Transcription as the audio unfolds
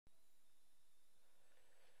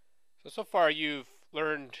So far you've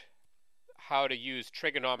learned how to use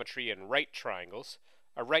trigonometry in right triangles.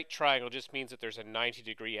 A right triangle just means that there's a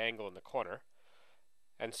 90-degree angle in the corner.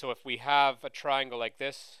 And so if we have a triangle like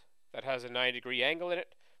this that has a 90-degree angle in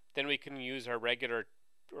it, then we can use our regular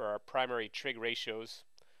or our primary trig ratios.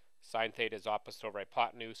 Sine theta is opposite over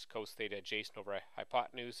hypotenuse, cos theta adjacent over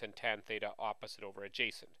hypotenuse, and tan theta opposite over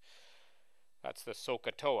adjacent. That's the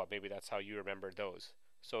SOHCAHTOA. Maybe that's how you remembered those.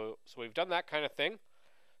 So we've done that kind of thing.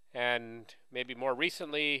 And maybe more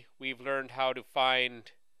recently, we've learned how to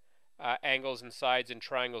find angles and sides in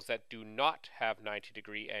triangles that do not have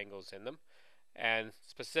 90-degree angles in them. And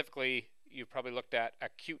specifically, you've probably looked at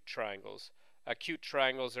acute triangles. Acute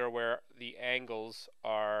triangles are where the angles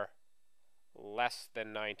are less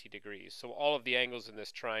than 90 degrees. So all of the angles in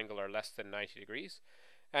this triangle are less than 90 degrees.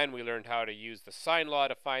 And we learned how to use the sine law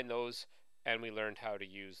to find those, and we learned how to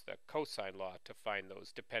use the cosine law to find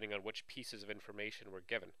those, depending on which pieces of information were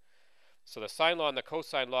given. So the sine law and the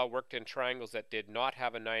cosine law worked in triangles that did not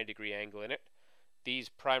have a 90-degree angle in it. These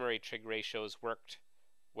primary trig ratios worked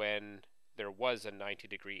when there was a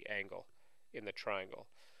 90-degree angle in the triangle.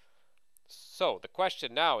 So the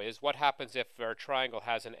question now is, what happens if our triangle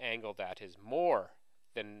has an angle that is more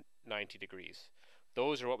than 90 degrees?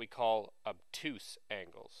 Those are what we call obtuse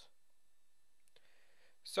angles.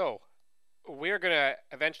 So we're going to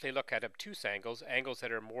eventually look at obtuse angles, angles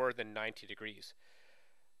that are more than 90 degrees.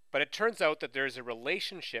 But it turns out that there's a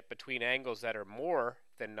relationship between angles that are more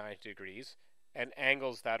than 90 degrees and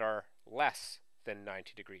angles that are less than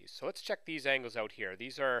 90 degrees. So let's check these angles out here.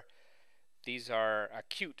 These are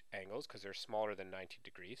acute angles because they're smaller than 90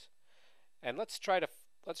 degrees. And let's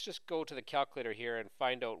just go to the calculator here and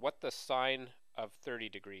find out what the sine of 30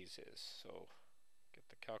 degrees is. So get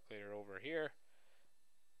the calculator over here.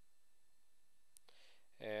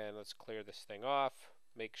 And let's clear this thing off.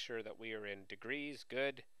 Make sure that we are in degrees.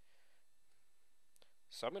 Good.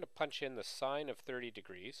 So I'm going to punch in the sine of 30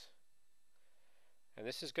 degrees. And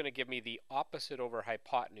this is going to give me the opposite over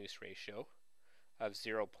hypotenuse ratio of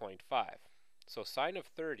 0.5. So sine of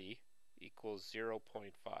 30 equals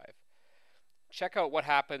 0.5. Check out what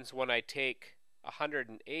happens when I take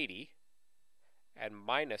 180 and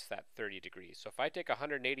minus that 30 degrees. So if I take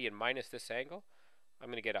 180 and minus this angle, I'm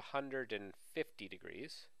going to get 150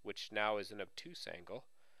 degrees, which now is an obtuse angle.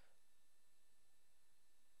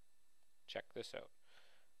 Check this out.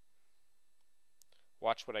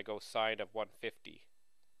 Watch when I go sine of 150.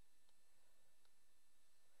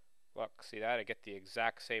 Look, see that? I get the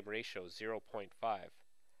exact same ratio, 0.5.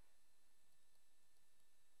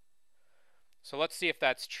 So let's see if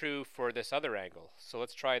that's true for this other angle. So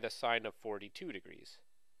let's try the sine of 42 degrees.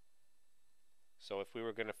 So if we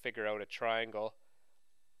were going to figure out a triangle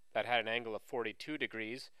that had an angle of 42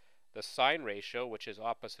 degrees, the sine ratio, which is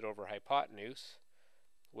opposite over hypotenuse,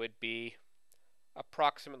 would be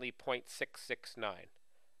approximately 0.669.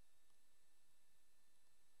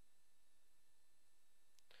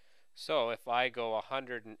 So if I go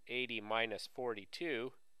 180 minus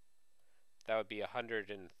 42, that would be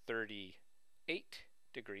 138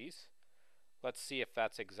 degrees. Let's see if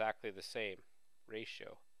that's exactly the same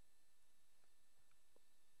ratio.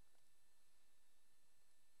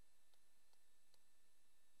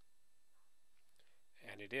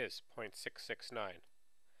 And it is 0.669.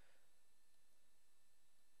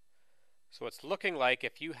 So it's looking like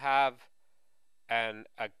if you have an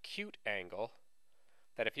acute angle,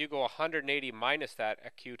 that if you go 180 minus that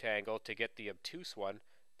acute angle to get the obtuse one,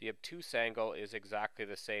 the obtuse angle is exactly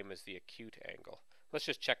the same as the acute angle. Let's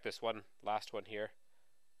just check this one, last one here.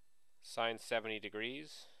 Sine 70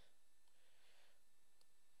 degrees.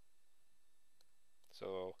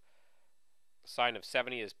 So sine of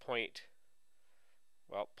 70 is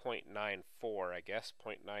 0.94, I guess,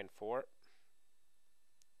 0.94.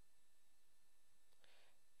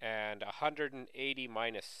 And 180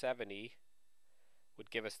 minus 70 would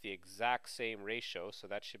give us the exact same ratio, so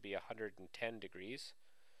that should be 110 degrees.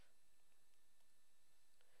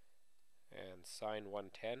 And sine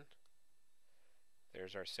 110,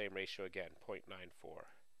 there's our same ratio again, 0.94.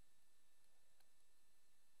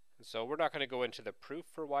 And so we're not going to go into the proof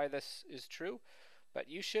for why this is true, but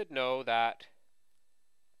you should know that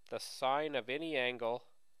the sine of any angle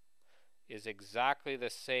is exactly the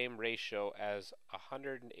same ratio as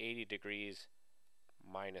 180 degrees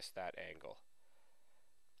minus that angle.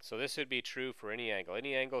 So this would be true for any angle.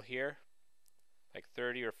 Any angle here, like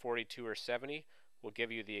 30 or 42 or 70, will give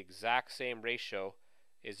you the exact same ratio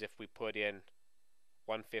as if we put in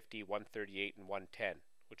 150, 138, and 110,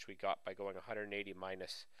 which we got by going 180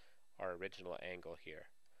 minus our original angle here.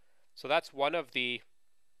 So that's one of the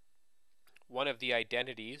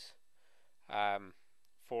identities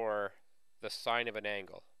for the sine of an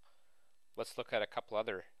angle. Let's look at a couple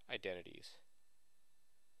other identities.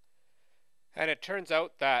 And it turns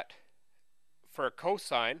out that for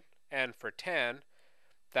cosine and for tan,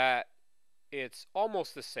 that it's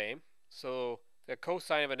almost the same. So the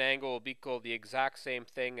cosine of an angle will equal the exact same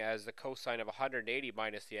thing as the cosine of 180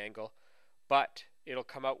 minus the angle, but it'll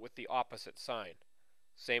come out with the opposite sign.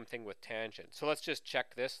 Same thing with tangent. So let's just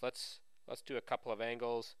check this. Let's do a couple of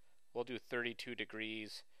angles. We'll do 32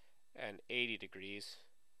 degrees and 80 degrees.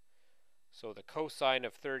 So the cosine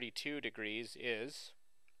of 32 degrees is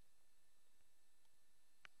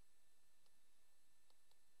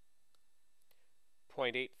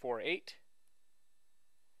 .848,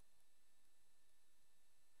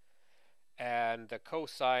 and the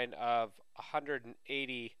cosine of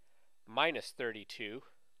 180 minus 32,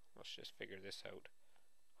 let's just figure this out,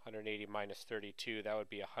 180 minus 32, that would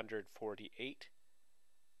be 148.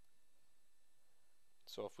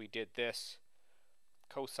 So if we did this,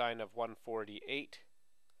 cosine of 148,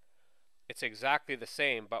 it's exactly the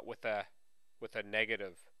same, but with a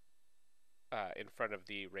negative in front of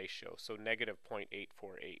the ratio, so negative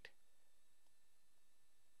 0.848.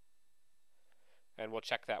 And we'll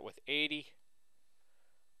check that with 80.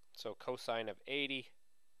 So cosine of 80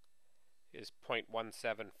 is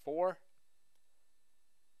 0.174.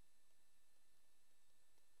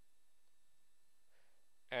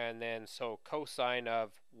 And then so cosine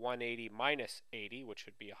of 180 minus 80, which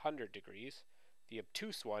would be 100 degrees, the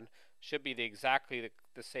obtuse one, should be exactly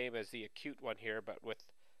the same as the acute one here, but with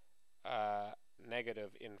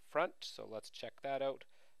negative in front. So let's check that out.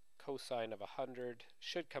 Cosine of 100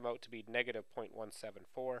 should come out to be negative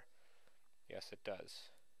 0.174. Yes, it does.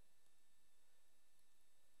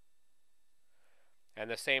 And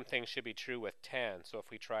the same thing should be true with tan. So if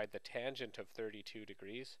we tried the tangent of 32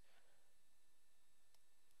 degrees,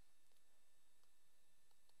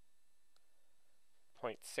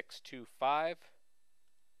 .625.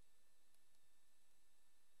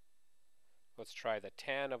 Let's try the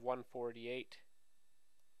tan of 148,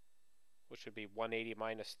 which would be 180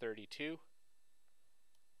 minus 32.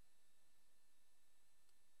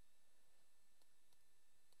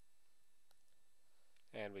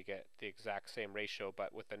 And we get the exact same ratio,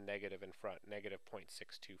 but with a negative in front, negative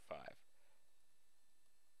 0.625.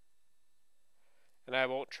 And I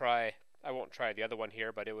won't try the other one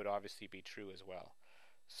here, but it would obviously be true as well.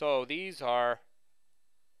 So these are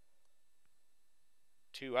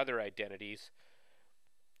two other identities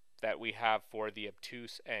that we have for the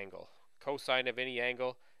obtuse angle. Cosine of any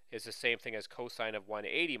angle is the same thing as cosine of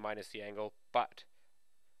 180 minus the angle, but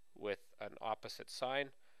with an opposite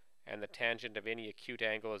sign. And the tangent of any acute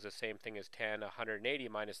angle is the same thing as tan 180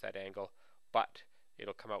 minus that angle, but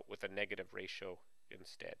it'll come out with a negative ratio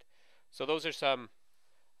instead. So those are some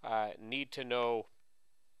need to know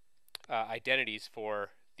identities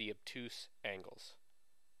for the obtuse angles.